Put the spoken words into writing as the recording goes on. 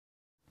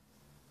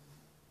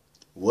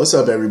What's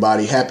up,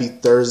 everybody? Happy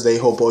Thursday.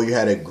 Hope all you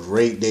had a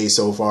great day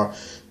so far.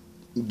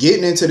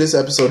 Getting into this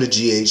episode of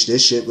GH,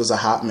 this shit was a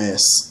hot mess.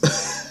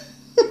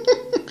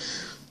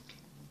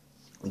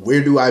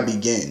 Where do I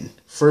begin?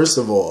 First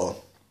of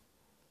all,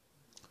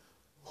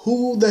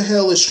 who the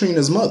hell is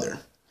Trina's mother?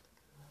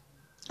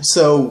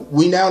 So,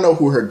 we now know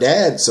who her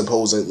dad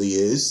supposedly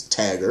is,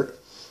 Taggart.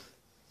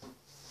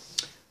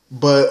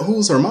 But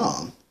who's her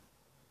mom?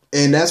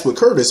 And that's what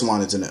Curtis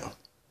wanted to know.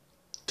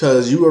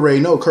 Because you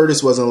already know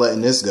Curtis wasn't letting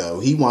this go.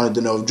 He wanted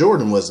to know if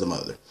Jordan was the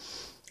mother.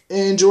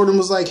 And Jordan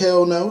was like,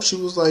 hell no. She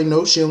was like,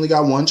 no, she only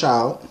got one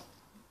child,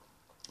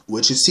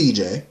 which is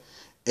TJ.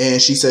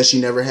 And she says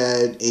she never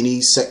had any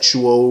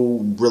sexual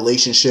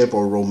relationship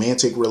or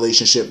romantic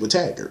relationship with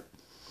Taggart.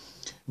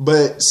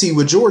 But see,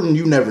 with Jordan,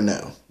 you never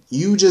know.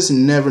 You just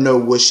never know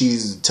what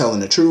she's telling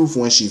the truth,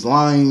 when she's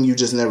lying. You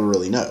just never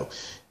really know.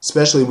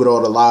 Especially with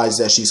all the lies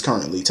that she's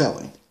currently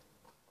telling.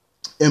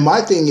 And my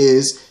thing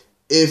is,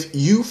 if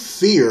you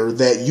fear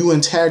that you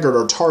and Taggart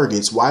are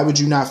targets, why would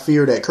you not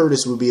fear that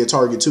Curtis would be a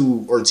target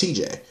too, or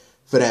TJ,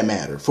 for that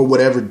matter, for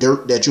whatever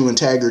dirt that you and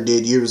Taggart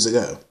did years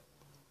ago?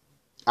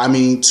 I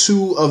mean,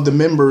 2 of the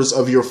members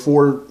of your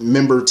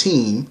 4-member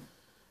team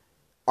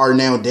are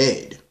now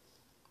dead.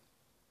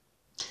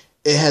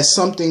 It has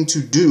something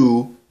to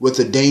do with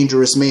a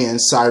dangerous man,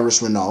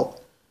 Cyrus Renault.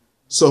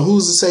 So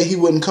who's to say he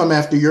wouldn't come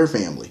after your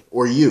family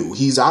or you?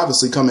 He's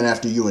obviously coming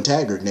after you and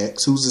Taggart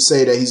next. Who's to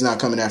say that he's not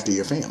coming after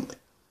your family?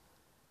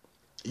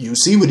 You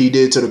see what he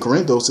did to the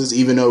Corinthoses,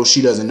 even though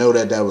she doesn't know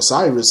that that was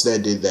Cyrus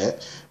that did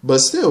that. But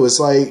still, it's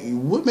like,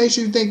 what makes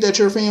you think that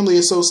your family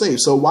is so safe?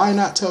 So why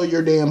not tell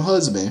your damn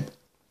husband,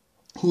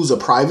 who's a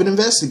private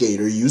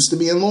investigator, used to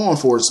be in law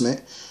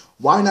enforcement,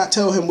 why not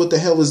tell him what the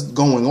hell is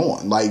going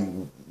on? Like,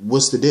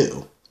 what's the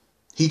deal?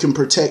 He can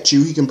protect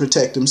you. He can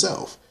protect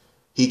himself.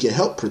 He can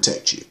help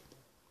protect you.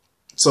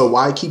 So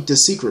why keep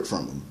this secret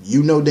from him?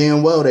 You know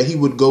damn well that he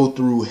would go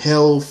through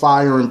hell,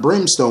 fire, and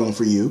brimstone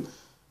for you.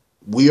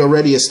 We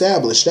already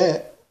established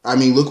that. I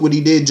mean, look what he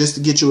did just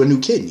to get you a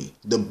new kidney.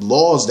 The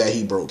laws that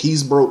he broke.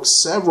 He's broke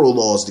several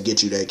laws to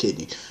get you that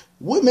kidney.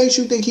 What makes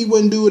you think he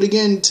wouldn't do it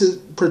again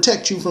to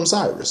protect you from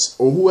Cyrus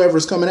or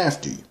whoever's coming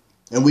after you?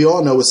 And we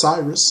all know it's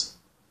Cyrus.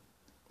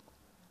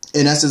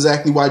 And that's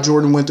exactly why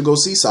Jordan went to go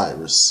see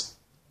Cyrus.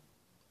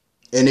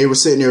 And they were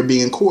sitting there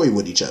being coy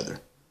with each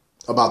other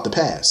about the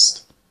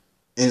past.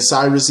 And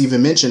Cyrus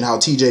even mentioned how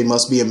TJ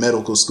must be in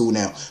medical school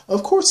now.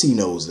 Of course he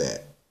knows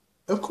that.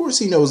 Of course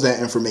he knows that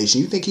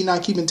information. You think he's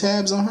not keeping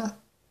tabs on her?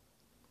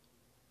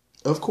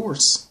 Of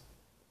course.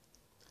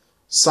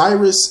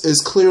 Cyrus is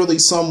clearly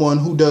someone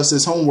who does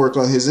his homework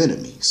on his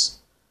enemies.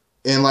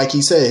 And like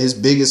he said, his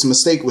biggest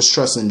mistake was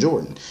trusting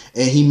Jordan.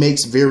 And he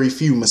makes very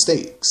few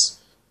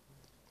mistakes.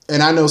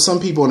 And I know some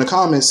people in the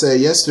comments said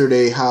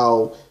yesterday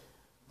how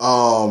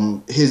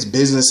his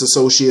business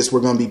associates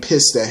were going to be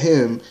pissed at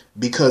him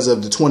because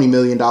of the $20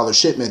 million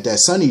shipment that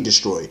Sonny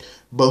destroyed.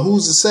 But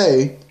who's to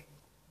say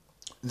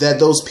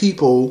that those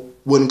people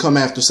wouldn't come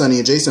after Sonny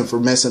and Jason for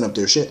messing up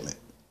their shipment?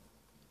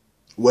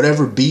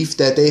 Whatever beef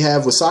that they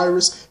have with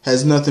Cyrus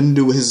has nothing to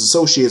do with his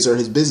associates or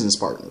his business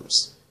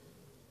partners.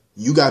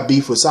 You got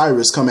beef with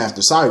Cyrus, come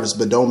after Cyrus,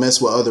 but don't mess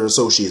with other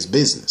associates'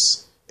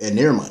 business and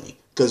their money.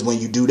 Because when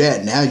you do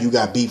that, now you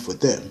got beef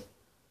with them.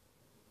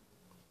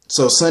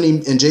 So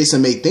Sonny and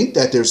Jason may think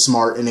that they're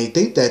smart and they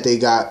think that they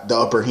got the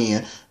upper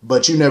hand,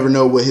 but you never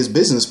know what his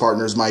business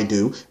partners might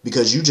do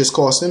because you just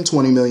cost them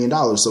 $20 million.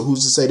 So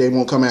who's to say they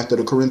won't come after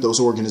the Corinthos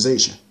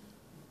organization?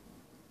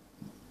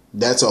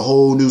 That's a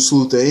whole new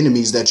slew of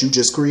enemies that you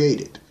just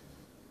created.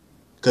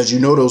 Because you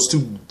know those 2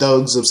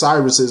 thugs of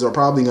Cyrus's are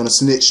probably going to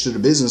snitch to the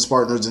business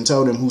partners and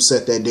tell them who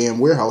set that damn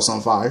warehouse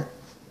on fire.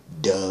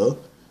 Duh.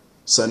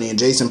 Sonny and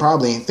Jason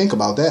probably ain't think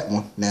about that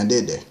one. Now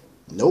did they?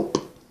 Nope.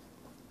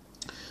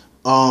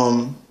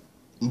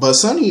 But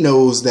Sonny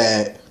knows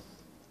that,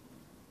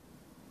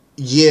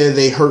 yeah,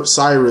 they hurt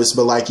Cyrus,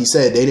 but like he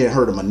said, they didn't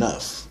hurt him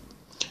enough.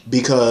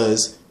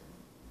 Because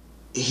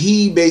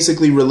he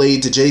basically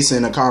relayed to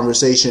Jason a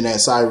conversation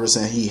that Cyrus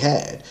and he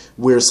had,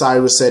 where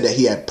Cyrus said that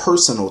he had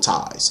personal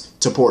ties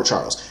to Port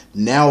Charles.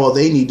 Now all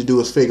they need to do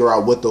is figure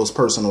out what those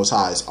personal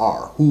ties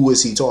are. Who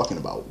is he talking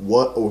about?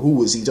 What or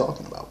who is he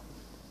talking about?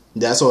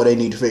 That's all they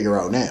need to figure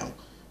out now.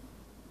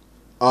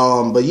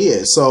 But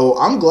yeah, so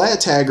I'm glad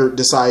Taggart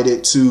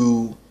decided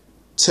to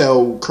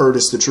tell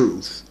Curtis the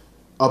truth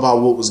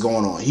about what was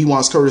going on. He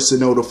wants Curtis to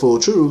know the full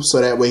truth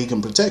so that way he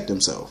can protect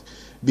himself.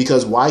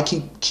 Because why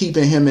keep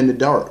keeping him in the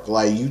dark?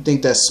 Like, you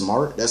think that's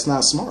smart? That's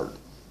not smart.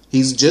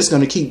 He's just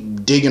going to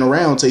keep digging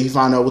around till he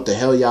find out what the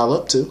hell y'all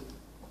up to.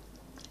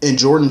 And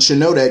Jordan should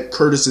know that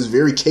Curtis is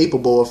very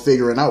capable of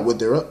figuring out what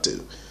they're up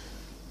to.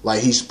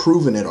 Like, he's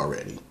proven it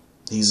already.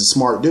 He's a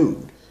smart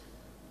dude.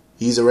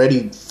 He's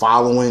already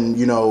following,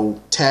 you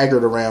know,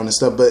 Taggart around and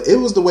stuff. But it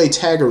was the way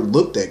Taggart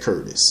looked at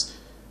Curtis.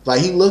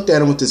 Like, he looked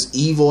at him with this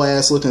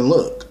evil-ass looking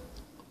look.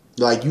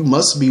 Like, you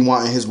must be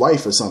wanting his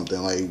wife or something.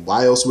 Like,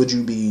 why else would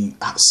you be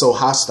so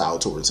hostile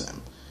towards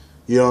him?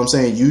 You know what I'm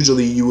saying?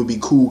 Usually you would be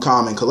cool,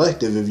 calm, and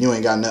collective if you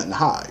ain't got nothing to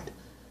hide.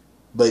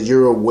 But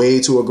you're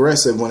way too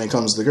aggressive when it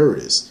comes to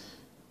Curtis.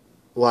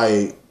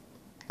 Like,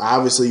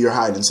 obviously you're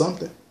hiding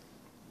something.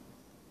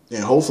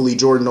 And hopefully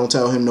Jordan don't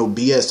tell him no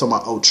BS talking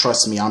about, oh,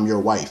 trust me, I'm your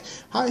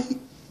wife. How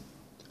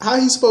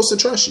he supposed to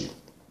trust you?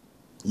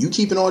 You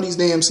keeping all these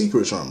damn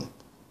secrets from him.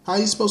 How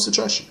he supposed to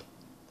trust you?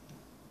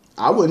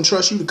 I wouldn't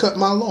trust you to cut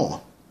my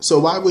lawn. So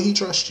why would he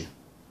trust you?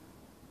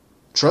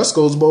 Trust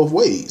goes both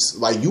ways.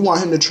 Like, you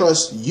want him to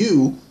trust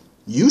you,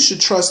 you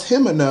should trust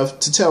him enough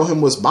to tell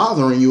him what's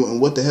bothering you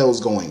and what the hell is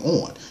going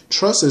on.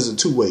 Trust is a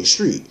two-way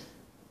street.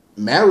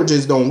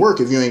 Marriages don't work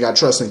if you ain't got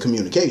trust and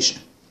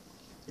communication.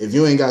 If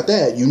you ain't got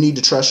that, you need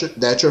to trust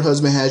that your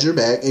husband has your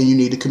back, and you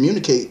need to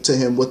communicate to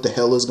him what the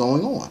hell is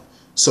going on.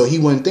 So he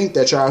wouldn't think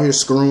that you're out here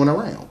screwing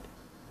around.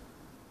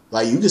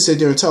 Like, you can sit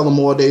there and tell him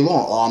all day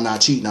long, oh, I'm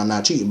not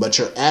cheating, but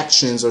your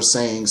actions are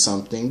saying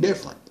something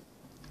different.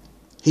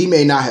 He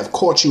may not have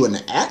caught you in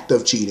the act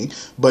of cheating,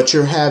 but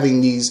you're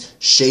having these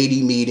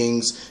shady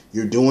meetings,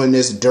 you're doing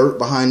this dirt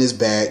behind his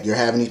back, you're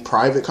having these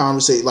private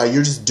conversations, like,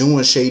 you're just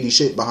doing shady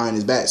shit behind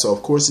his back, so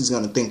of course he's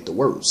going to think the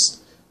worst.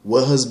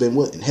 What husband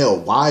wouldn't? Hell,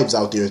 wives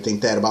out there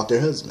think that about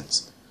their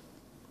husbands.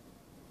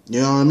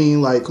 You know what I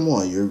mean? Like, come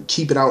on, you're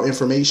keeping out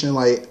information.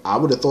 Like, I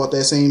would have thought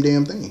that same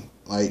damn thing.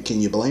 Like,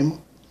 can you blame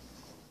him?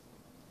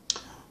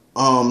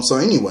 So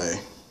anyway,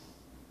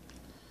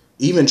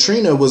 even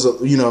Trina was,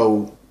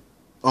 on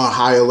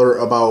high alert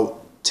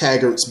about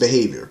Taggart's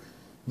behavior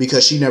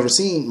because she never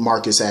seen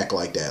Marcus act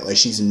like that. Like,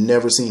 she's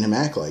never seen him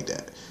act like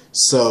that.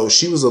 So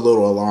she was a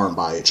little alarmed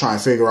by it, trying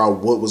to figure out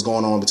what was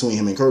going on between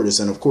him and Curtis.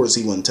 And of course,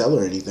 he wouldn't tell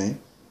her anything.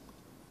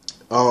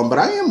 But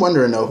I am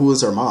wondering, though, who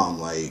is her mom?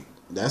 Like,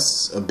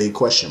 that's a big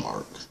question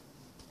mark.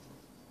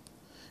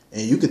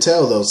 And you could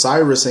tell, though,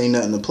 Cyrus ain't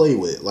nothing to play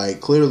with.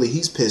 Like, clearly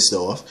he's pissed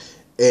off.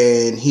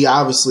 And he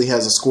obviously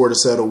has a score to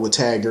settle with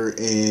Taggart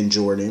and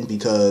Jordan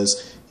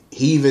because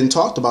he even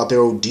talked about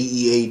their old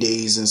DEA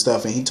days and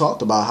stuff. And he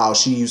talked about how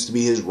she used to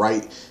be his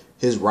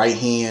right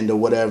hand or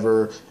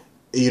whatever,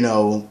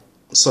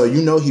 So,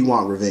 he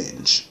want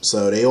revenge.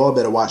 So they all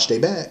better watch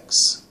their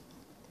backs.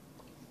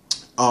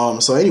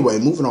 So anyway,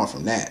 moving on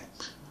from that.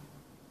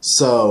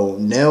 So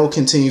Nell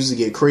continues to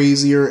get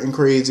crazier and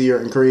crazier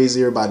and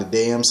crazier by the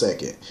damn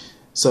second.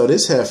 So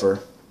this heifer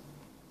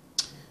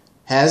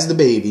has the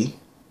baby.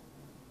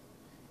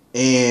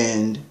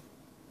 And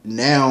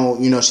now,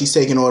 she's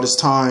taking all this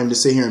time to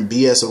sit here and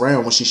BS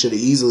around when she should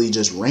have easily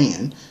just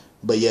ran.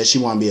 But yet she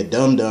want to be a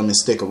dum-dum and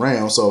stick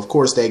around. So of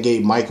course that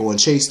gave Michael and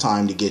Chase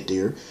time to get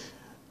there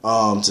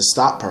to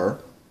stop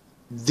her.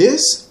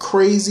 This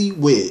crazy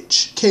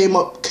witch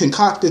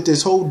concocted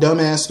this whole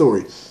dumbass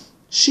story.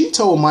 She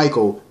told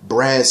Michael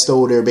Brad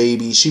stole their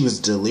baby. She was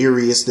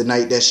delirious the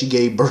night that she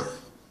gave birth.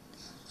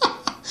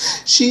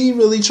 She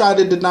really tried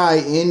to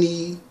deny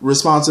any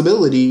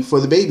responsibility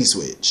for the baby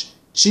switch.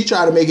 She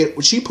tried to make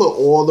it, she put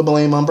all the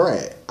blame on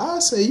Brad. I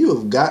say, you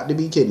have got to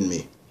be kidding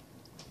me.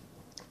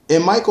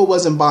 And Michael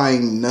wasn't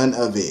buying none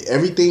of it.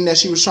 Everything that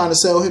she was trying to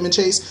sell him and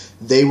Chase,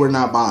 they were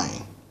not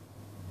buying.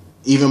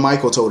 Even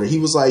Michael told her, she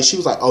was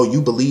like, oh,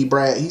 you believe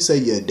Brad? He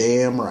said, you're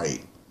damn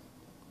right.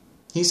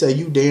 He said,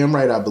 you damn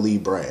right I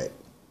believe Brad.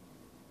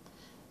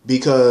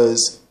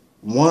 Because,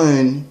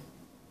 one,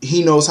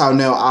 he knows how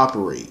Nell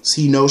operates.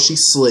 He knows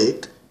she's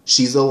slick.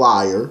 She's a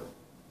liar.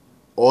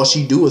 All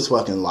she do is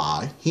fucking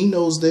lie. He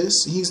knows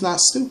this. He's not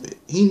stupid.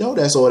 He know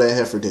that's all that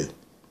heifer do.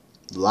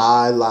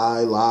 Lie, lie,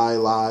 lie,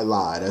 lie,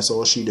 lie. That's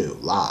all she do.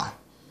 Lie.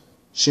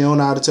 She don't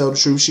know how to tell the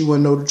truth. She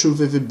wouldn't know the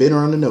truth if it bit her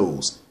on the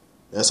nose.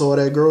 That's all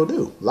that girl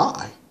do.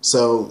 Lie.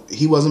 So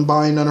he wasn't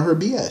buying none of her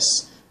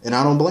BS. And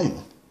I don't blame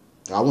him.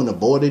 I wouldn't have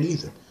bought it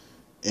either.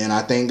 And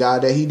I thank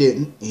God that he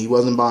didn't. He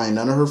wasn't buying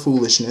none of her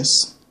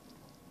foolishness.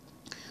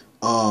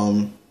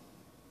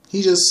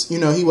 He just,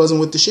 he wasn't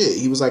with the shit.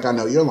 He was like, I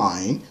know you're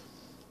lying.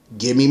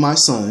 Give me my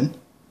son.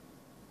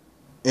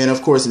 And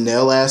of course,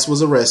 Nell ass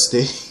was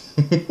arrested.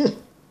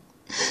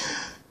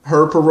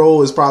 Her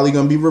parole is probably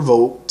going to be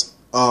revoked.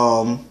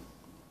 I'm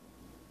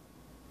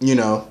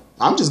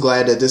just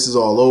glad that this is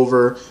all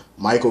over.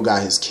 Michael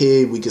got his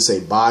kid. We could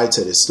say bye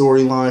to this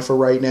storyline for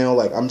right now.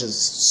 Like, I'm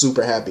just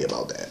super happy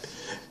about that.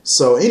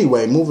 So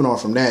anyway, moving on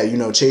from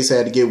that, Chase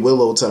had to get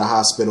Willow to the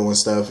hospital and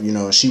stuff.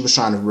 She was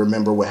trying to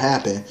remember what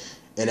happened.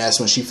 And that's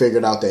when she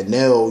figured out that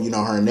Nell,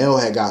 her and Nell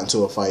had gotten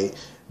into a fight.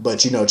 But,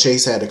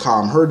 Chase had to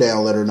calm her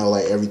down, let her know,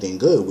 like, everything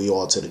good. We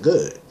all to the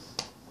good.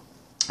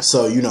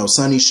 So,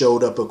 Sonny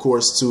showed up, of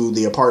course, to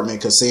the apartment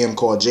because Sam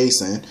called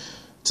Jason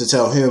to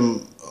tell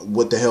him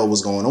what the hell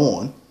was going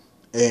on.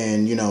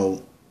 And,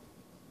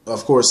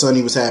 of course,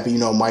 Sonny was happy,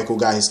 Michael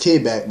got his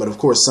kid back. But, of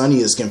course, Sonny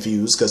is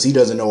confused because he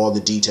doesn't know all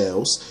the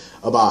details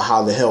about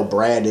how the hell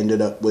Brad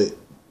ended up with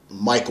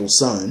Michael's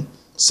son.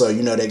 So,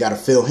 they got to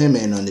fill him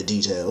in on the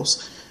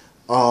details.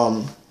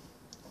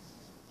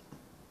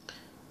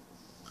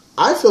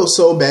 I feel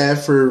so bad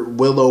for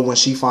Willow when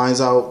she finds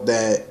out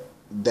that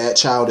that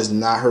child is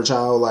not her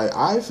child. Like,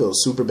 I feel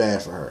super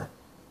bad for her.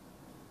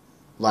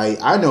 Like,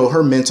 I know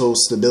her mental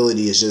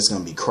stability is just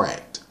going to be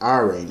cracked. I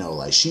already know.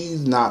 Like,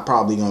 she's not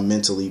probably going to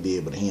mentally be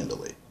able to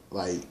handle it.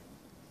 Like,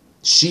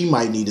 she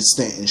might need a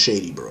stint in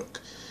Shady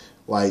Brook.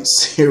 Like,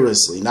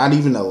 seriously. Not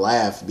even to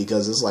laugh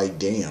because it's like,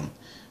 damn.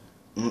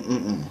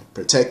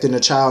 Protecting a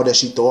child that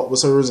she thought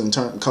was hers and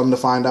come to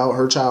find out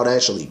her child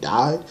actually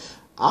died,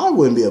 I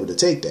wouldn't be able to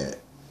take that.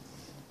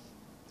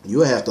 You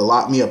would have to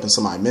lock me up in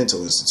somebody's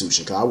mental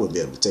institution because I wouldn't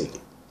be able to take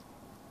it.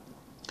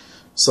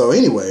 So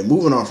anyway,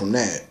 moving on from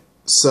that.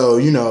 So,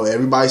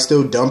 everybody's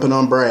still dumping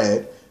on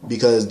Brad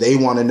because they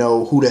want to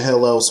know who the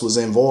hell else was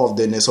involved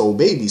in this whole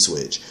baby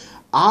switch.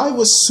 I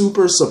was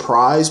super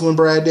surprised when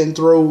Brad didn't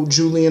throw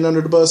Julian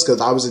under the bus because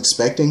I was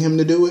expecting him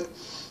to do it.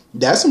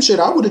 That's some shit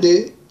I would have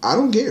did. I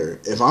don't care.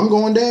 If I'm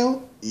going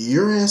down,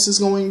 your ass is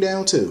going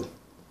down too.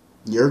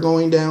 You're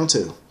going down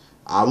too.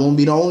 I won't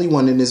be the only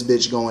one in this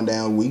bitch going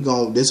down.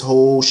 This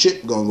whole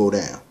ship gonna go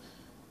down.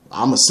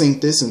 I'ma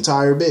sink this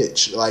entire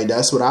bitch. Like,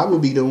 that's what I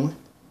would be doing.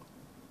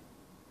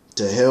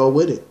 To hell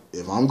with it.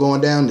 If I'm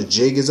going down, the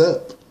jig is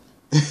up.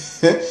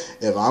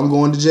 If I'm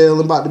going to jail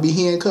and about to be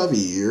handcuffed,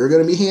 you're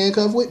gonna be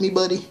handcuffed with me,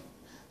 buddy.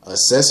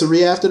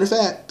 Accessory after the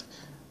fact.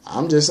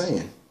 I'm just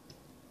saying.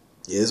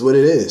 It is what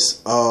it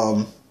is.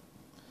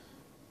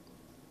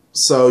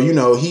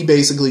 So, he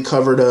basically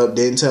covered up,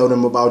 didn't tell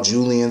them about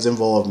Julian's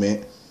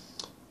involvement.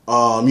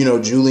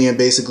 Julian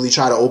basically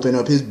tried to open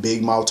up his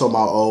big mouth talking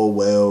about, oh,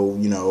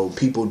 well,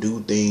 people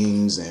do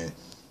things, and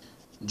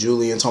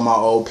Julian talking about,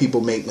 oh,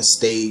 people make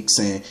mistakes,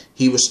 and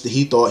he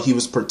thought he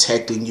was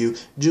protecting you.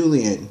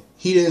 Julian,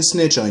 he didn't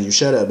snitch on you.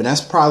 Shut up. And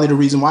that's probably the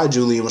reason why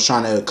Julian was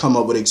trying to come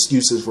up with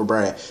excuses for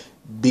Brad,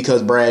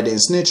 because Brad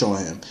didn't snitch on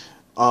him.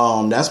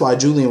 That's why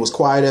Julian was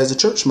quiet as a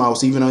church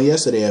mouse, even on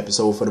yesterday's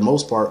episode for the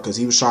most part, because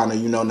he was trying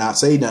to, not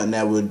say nothing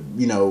that would,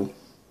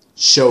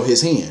 show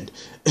his hand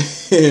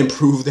and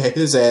prove that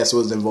his ass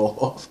was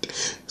involved.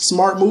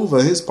 Smart move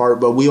on his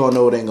part, but we all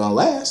know it ain't gonna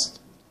last.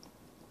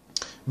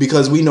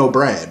 Because we know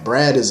Brad.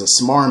 Brad is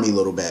a smarmy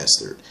little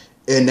bastard.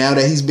 And now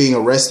that he's being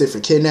arrested for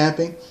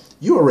kidnapping,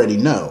 you already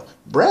know.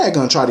 Brad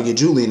gonna try to get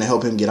Julian to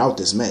help him get out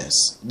this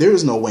mess. There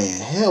is no way in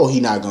hell he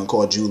not gonna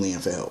call Julian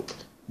for help.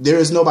 There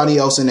is nobody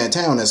else in that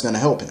town that's gonna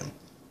help him.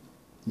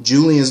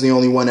 Julian's the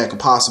only one that could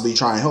possibly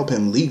try and help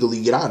him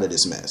legally get out of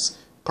this mess.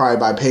 Probably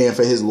by paying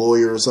for his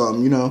lawyer or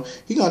something,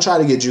 He gonna try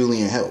to get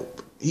Julian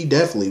help. He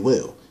definitely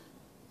will.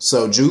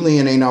 So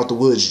Julian ain't out the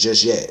woods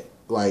just yet.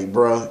 Like,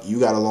 bruh, you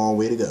got a long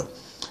way to go.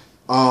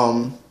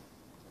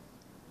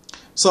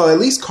 So at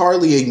least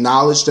Carly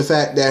acknowledged the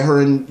fact that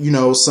her and,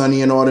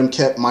 Sonny and Autumn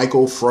kept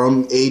Michael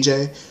from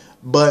AJ.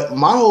 But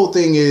my whole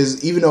thing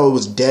is, even though it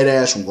was dead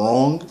ass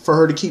wrong for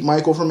her to keep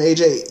Michael from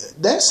AJ,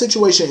 that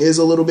situation is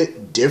a little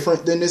bit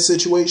different than this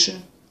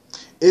situation.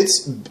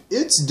 It's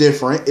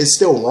different. It's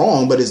still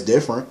wrong, but it's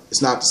different.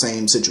 It's not the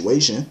same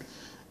situation.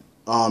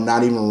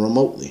 Not even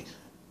remotely.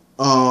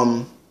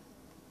 But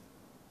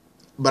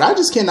I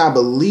just cannot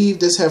believe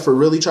this heifer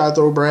really tried to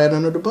throw Brad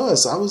under the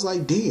bus. I was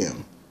like,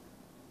 damn,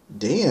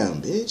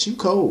 bitch, you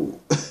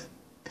cold.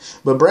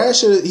 But Brad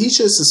should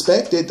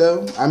suspect it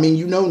though. I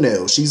mean,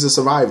 Nell, she's a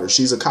survivor.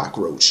 She's a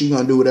cockroach. She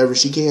gonna do whatever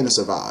she can to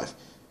survive.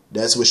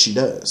 That's what she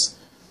does.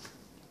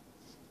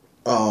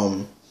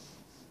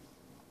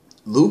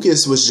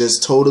 Lucas was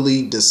just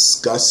totally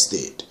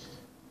disgusted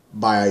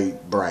by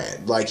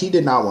Brad. Like, he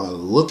did not want to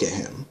look at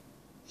him.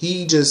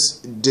 He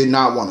just did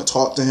not want to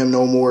talk to him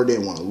no more.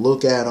 Didn't want to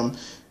look at him.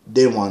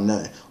 Didn't want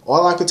nothing.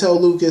 All I could tell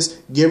Lucas,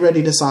 get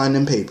ready to sign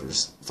them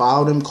papers.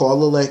 File them,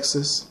 call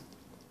Alexis.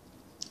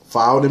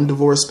 File them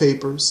divorce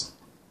papers.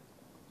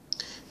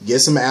 Get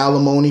some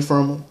alimony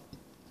from him.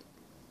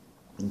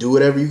 Do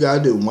whatever you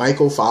gotta do.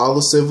 Michael, file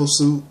a civil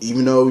suit.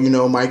 Even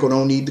though, Michael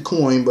don't need the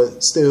coin,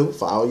 but still,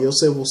 file your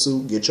civil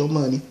suit. Get your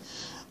money.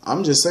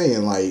 I'm just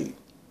saying, like,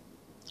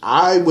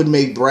 I would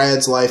make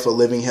Brad's life a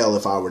living hell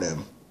if I were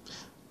them.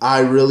 I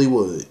really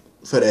would.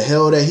 For the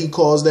hell that he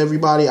caused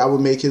everybody, I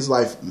would make his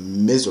life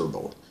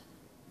miserable.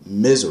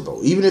 Miserable.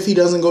 Even if he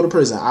doesn't go to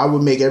prison, I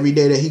would make every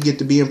day that he get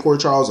to be in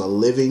Port Charles a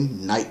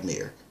living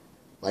nightmare.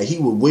 Like, he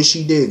would wish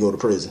he did go to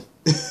prison.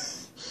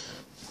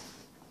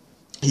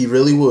 He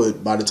really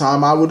would. By the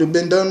time I would have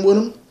been done with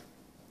him,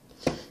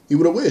 he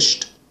would have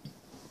wished.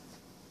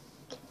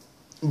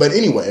 But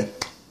anyway,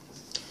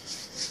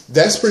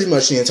 that's pretty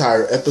much the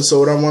entire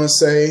episode, I want to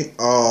say.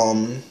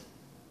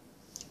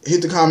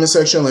 Hit the comment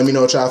section. Let me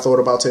know what y'all thought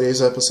about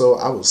today's episode.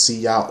 I will see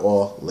y'all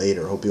all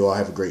later. Hope you all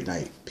have a great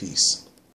night. Peace.